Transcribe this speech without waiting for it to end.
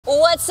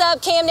What's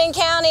up, Camden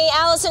County?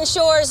 Allison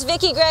Shores,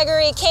 Vicki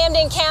Gregory,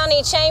 Camden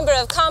County Chamber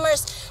of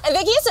Commerce. And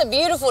Vicki, it's a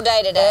beautiful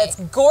day today. It's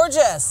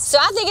gorgeous. So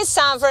I think it's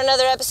time for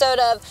another episode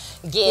of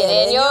Get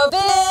in Your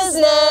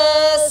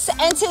Business.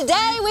 And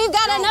today we've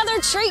got another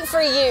treat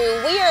for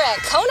you. We are at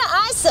Kona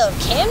Ice of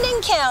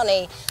Camden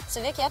County.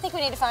 So Vicki, I think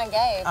we need to find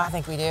Gabe. I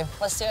think we do.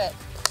 Let's do it.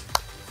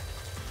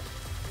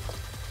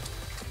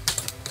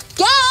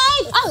 Gabe!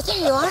 Oh, there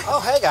you are. Oh,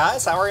 hey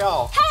guys, how are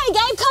y'all? Hey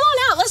Gabe, come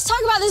on out. Let's talk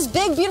about this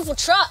big, beautiful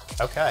truck.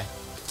 Okay.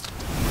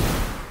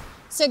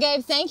 So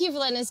Gabe, thank you for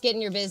letting us get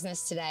in your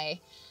business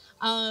today.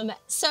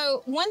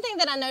 So one thing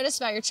that I noticed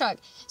about your truck,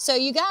 so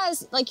you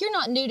guys, like, you're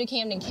not new to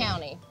Camden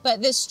County,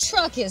 but this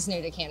truck is new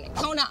to Camden.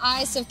 Kona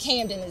Ice of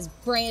Camden is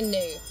brand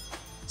new.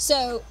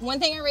 So one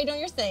thing I read on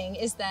your thing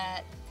is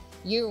that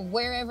you're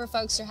wherever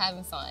folks are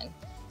having fun.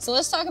 So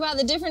let's talk about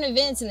the different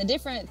events and the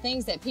different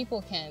things that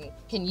people can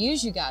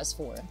use you guys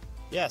for.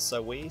 Yeah,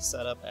 so we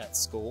set up at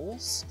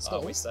schools.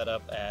 We set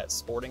up at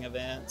sporting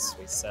events.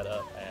 We set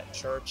up at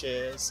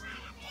churches,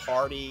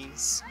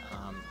 parties.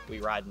 We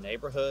ride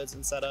neighborhoods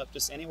and set up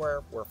just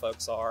anywhere where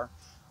folks are.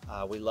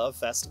 We love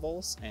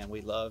festivals and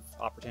we love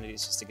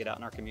opportunities just to get out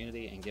in our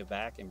community and give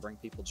back and bring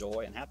people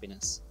joy and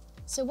happiness.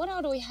 So what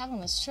all do we have on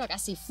this truck? I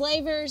see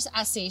flavors,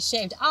 I see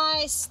shaved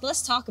ice.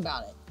 Let's talk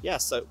about it. Yeah,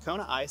 so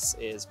Kona Ice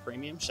is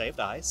premium shaved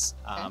ice.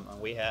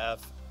 We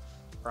have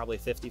probably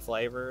 50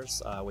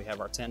 flavors. We have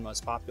our 10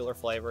 most popular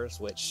flavors,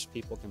 which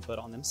people can put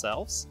on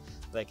themselves.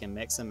 They can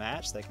mix and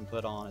match. They can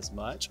put on as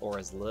much or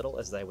as little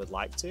as they would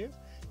like to,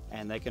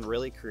 and they can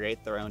really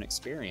create their own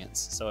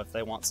experience. So if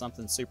they want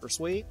something super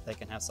sweet, they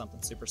can have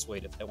something super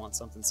sweet. If they want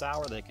something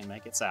sour, they can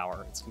make it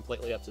sour. It's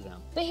completely up to them.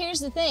 But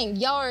here's the thing,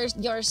 y'all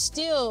are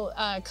still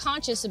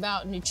conscious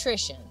about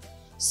nutrition.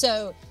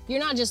 So you're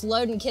not just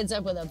loading kids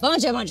up with a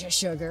bunch of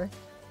sugar.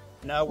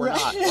 No, we're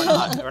not.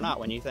 We're not.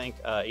 When you think,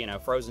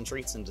 frozen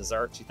treats and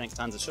desserts, you think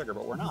tons of sugar,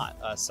 but we're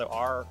not. So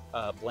our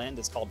blend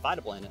is called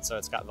VitaBlend, and so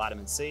it's got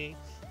vitamin C,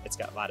 it's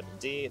got vitamin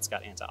D, it's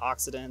got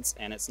antioxidants,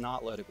 and it's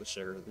not loaded with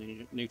sugar.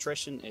 The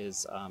nutrition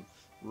is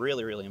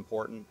really, really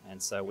important,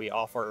 and so we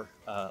offer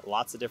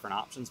lots of different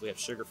options. We have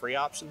sugar-free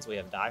options, we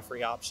have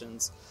dye-free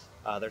options.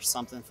 There's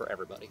something for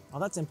everybody.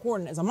 Well, that's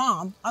important. As a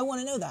mom, I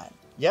want to know that.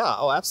 Yeah,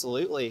 oh,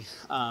 absolutely.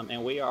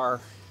 And we are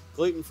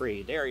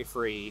gluten-free,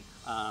 dairy-free,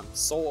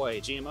 soy,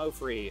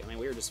 GMO-free. I mean,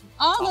 we're just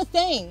all the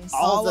things.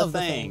 All of the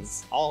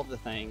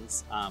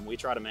things. We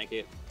try to make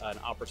it an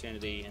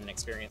opportunity and an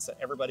experience that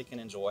everybody can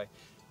enjoy,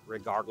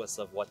 regardless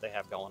of what they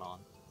have going on.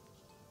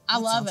 I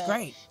love it.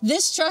 Great.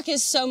 This truck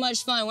is so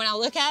much fun. When I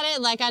look at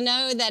it, like, I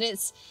know that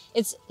it's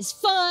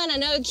fun. I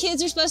know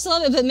kids are supposed to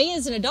love it, but me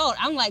as an adult,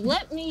 I'm like,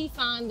 let me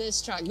find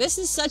this truck. This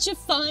is such a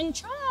fun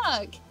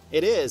truck.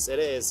 It is.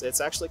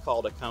 It's actually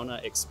called a Kona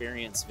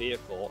Experience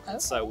Vehicle. Okay.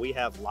 And so we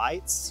have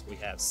lights, we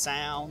have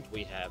sound,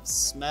 we have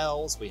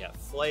smells, we have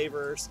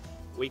flavors.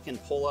 We can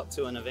pull up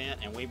to an event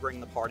and we bring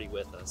the party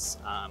with us.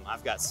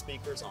 I've got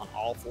speakers on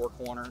all four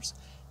corners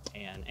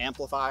and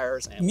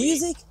amplifiers. And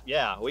music?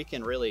 We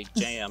can really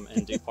jam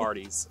and do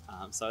parties.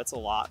 So it's a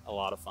lot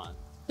of fun.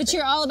 But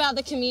you're all about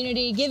the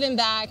community, giving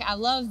back. I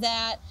love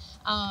that.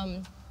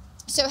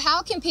 So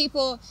how can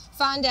people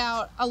find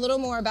out a little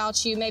more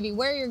about you, maybe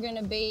where you're going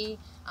to be,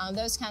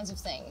 those kinds of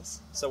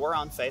things? So we're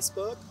on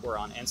Facebook, we're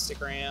on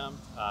Instagram.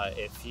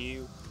 If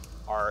you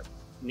are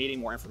needing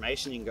more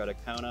information, you can go to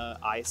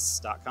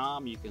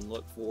konaice.com. You can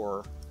look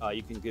for,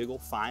 you can Google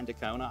Find a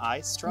Kona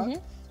Ice truck.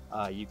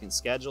 Mm-hmm. You can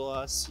schedule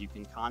us, you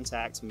can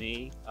contact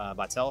me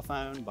by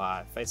telephone,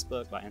 by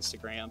Facebook, by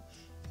Instagram,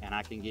 and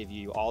I can give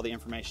you all the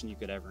information you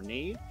could ever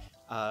need.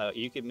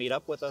 You can meet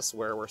up with us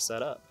where we're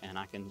set up, and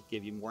I can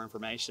give you more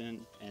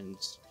information and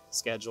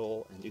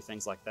schedule and do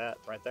things like that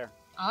right there.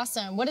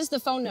 Awesome. What is the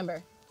phone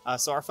number?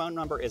 So our phone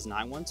number is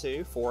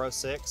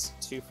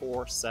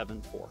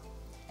 912-406-2474.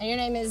 And your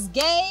name is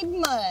Gabe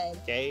Mudd.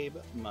 Gabe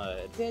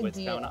Mudd. Good with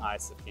deal. Kona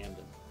Ice of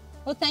Camden.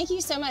 Well, thank you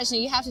so much. Now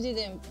you have to do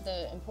the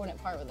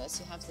important part with us.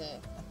 You have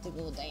to do a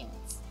little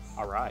dance.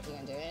 All right. You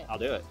gonna do it? I'll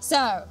do it.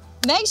 So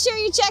make sure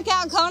you check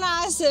out Kona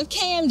Ice of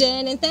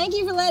Camden, and thank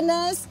you for letting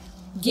us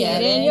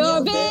get in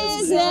your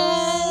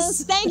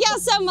business. Thank y'all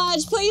so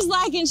much. Please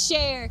like and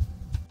share.